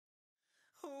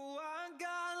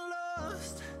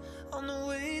lost on the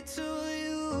way to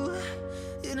you,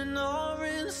 in an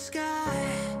orange sky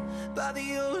by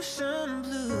the ocean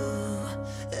blue.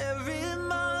 Every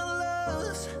mile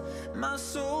lost, my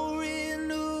soul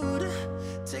renewed,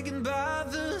 taken by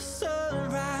the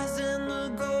sunrise and the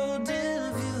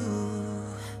golden view.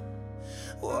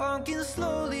 Walking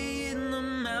slowly in the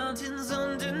mountains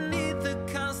underneath the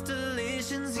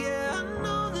constellations. Yeah, I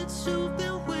know that you've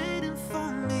been waiting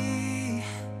for me.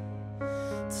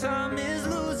 Time is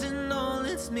losing all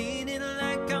its meaning,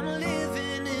 like I'm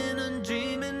living in a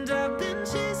dream, and I've been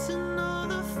chasing all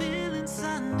the feelings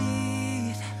I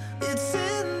need. It's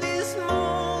in these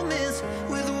moments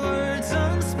with words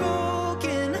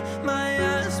unspoken, my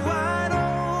eyes wide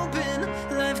open,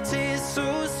 life tastes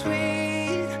so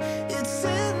sweet. It's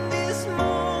in these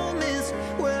moments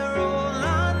where all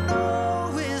I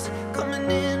know is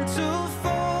coming into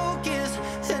focus,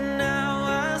 and now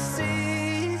I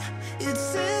see.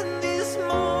 It's in these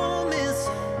moments.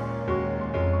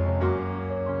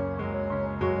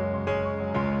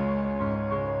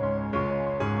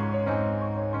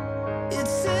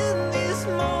 It's in these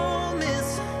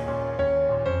moments.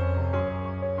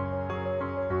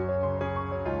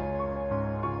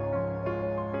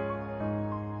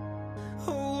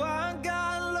 Oh, I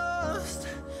got lost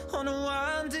on a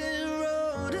winding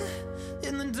road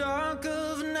in the dark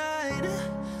of night,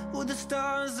 with the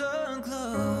stars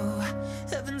aglow.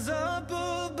 Heaven's up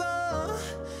above,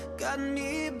 got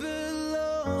me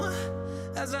below,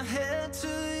 as I head to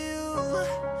you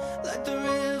like the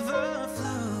river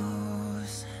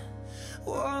flows.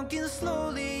 Walking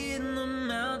slowly in the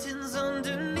mountains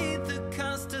underneath the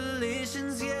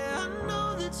constellations. Yeah, I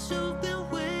know that you've been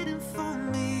waiting for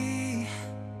me.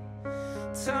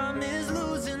 Time is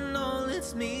losing all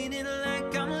its meaning,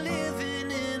 like I'm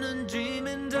living in a dream,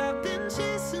 and I've been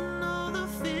chasing all the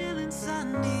feelings I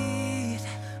need.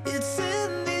 It's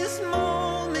in these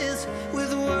moments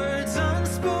with words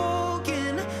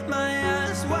unspoken, my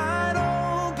eyes wide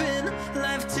open,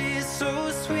 life tastes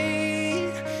so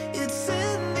sweet. It's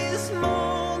in these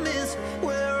moments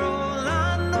where all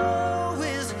I know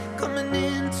is coming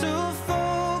into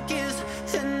focus,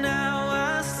 and now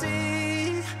I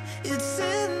see. It's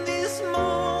in these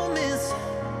moments.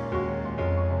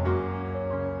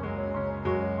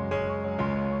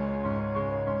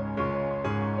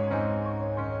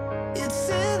 It's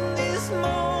in these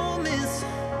moments.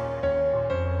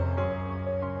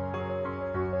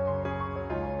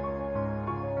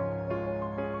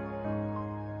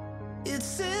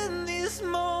 It's in these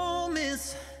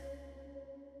moments.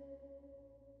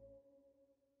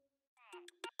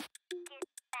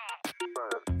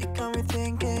 It got me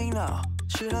thinking now,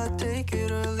 should I take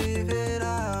it or leave it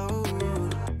out?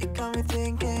 It got me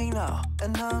thinking now,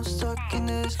 and now I'm stuck in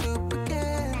this loop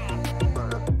again.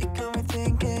 It got me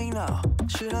thinking now,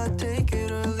 should I take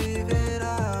it or leave it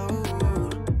out?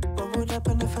 What would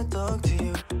happen if I talk to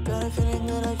you? Got a feeling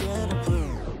that I get a clue.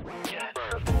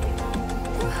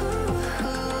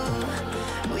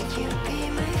 Would you be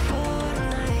my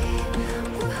Fortnite?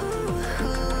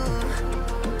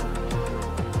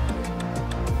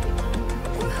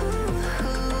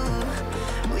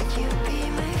 Would you be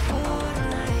my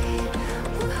Fortnite?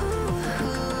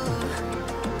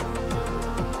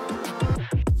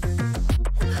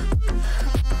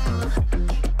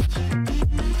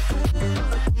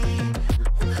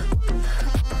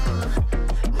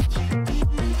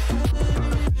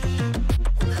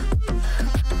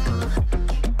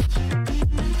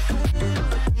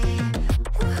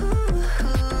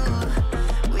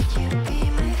 Would you be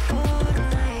my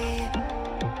Fortnite?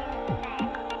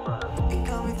 It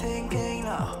got me thinking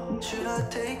now, should I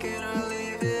take it or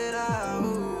leave it out?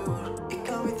 It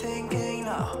got me thinking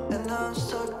now, and now I'm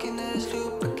stuck in this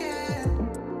loop again.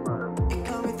 It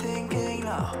got me thinking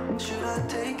now, should I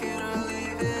take it or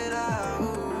leave it out?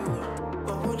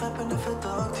 What would happen if I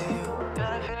talk to you?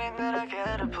 Got a feeling that I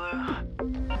get a blue.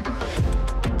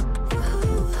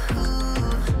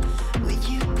 Would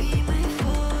you be my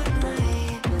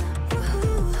Fortnite?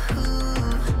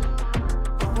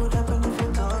 What would happen if I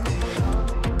talk to you?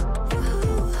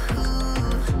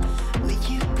 Would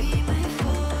you be my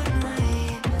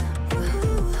Fortnite?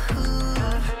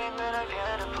 Got a feeling that I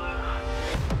get a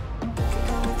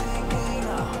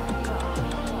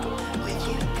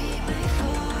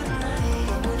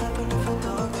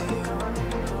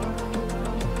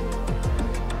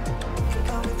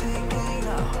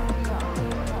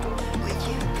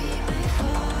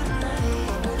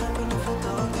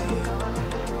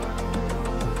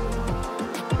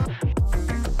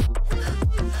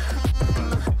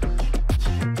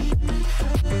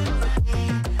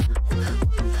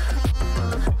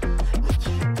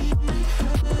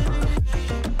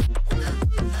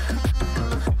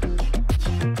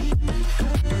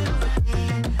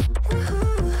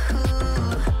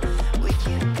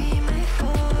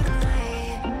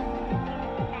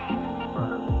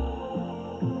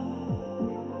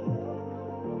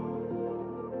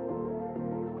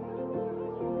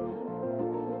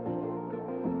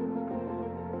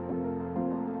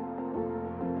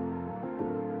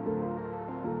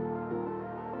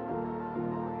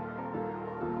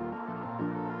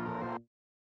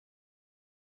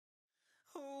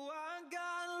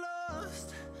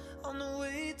lost on the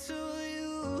way to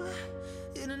you,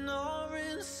 in an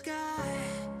orange sky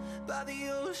by the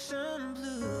ocean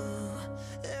blue.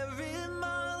 Every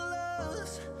mile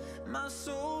lost, my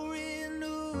soul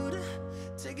renewed,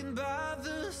 taken by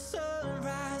the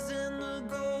sunrise and the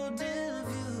golden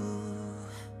view.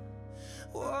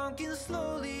 Walking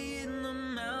slowly in the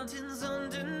mountains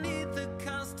underneath the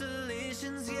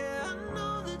constellations. Yeah, I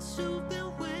know that you've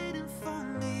been waiting for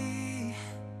me.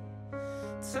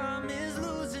 Time is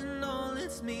losing all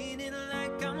its meaning,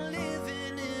 like I'm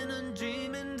living in a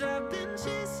dream, and I've been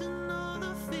chasing all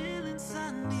the feelings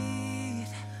I need.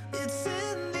 It's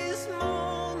in these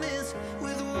moments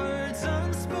with words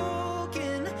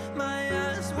unspoken, my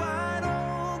eyes wide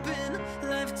open,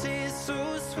 life tastes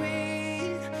so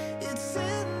sweet. It's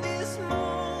in these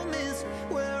moments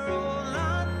where all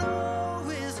I know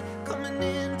is coming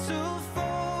into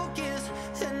focus,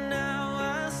 and now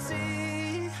I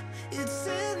see. It's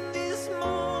in these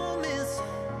moments.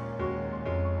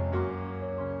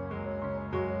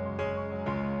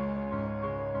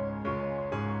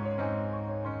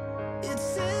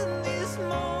 It's in these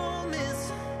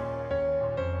moments.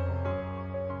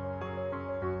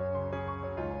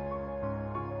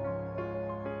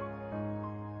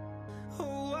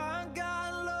 Oh, I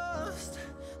got lost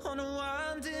on a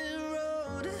winding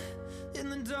road in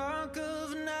the dark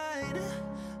of night,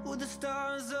 with the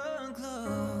stars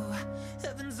aglow.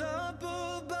 Heaven's up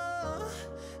above,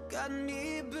 got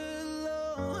me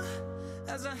below,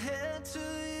 as I head to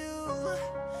you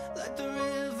like the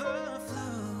river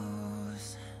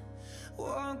flows.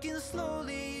 Walking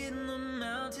slowly in the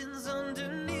mountains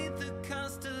underneath the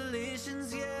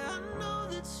constellations. Yeah, I know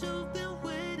that you've been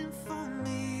waiting for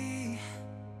me.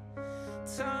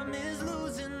 Time is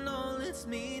losing all its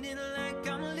meaning, like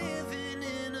I'm living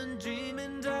in a dream,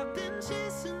 and I've been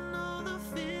chasing all the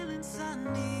feelings I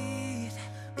need.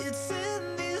 It's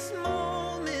in these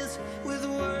moments with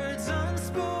words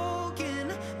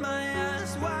unspoken, my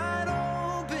eyes wide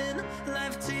open,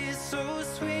 life tastes so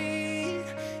sweet.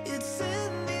 It's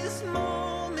in these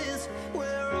moments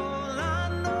where all I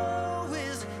know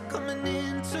is coming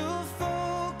into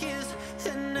focus,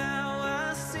 and now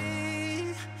I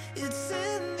see. It's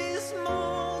in these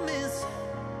moments.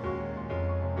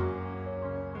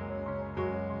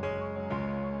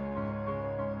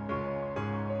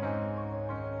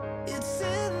 It's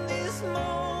in these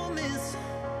moments.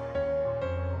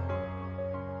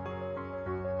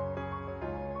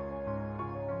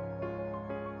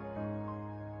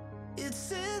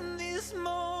 It's in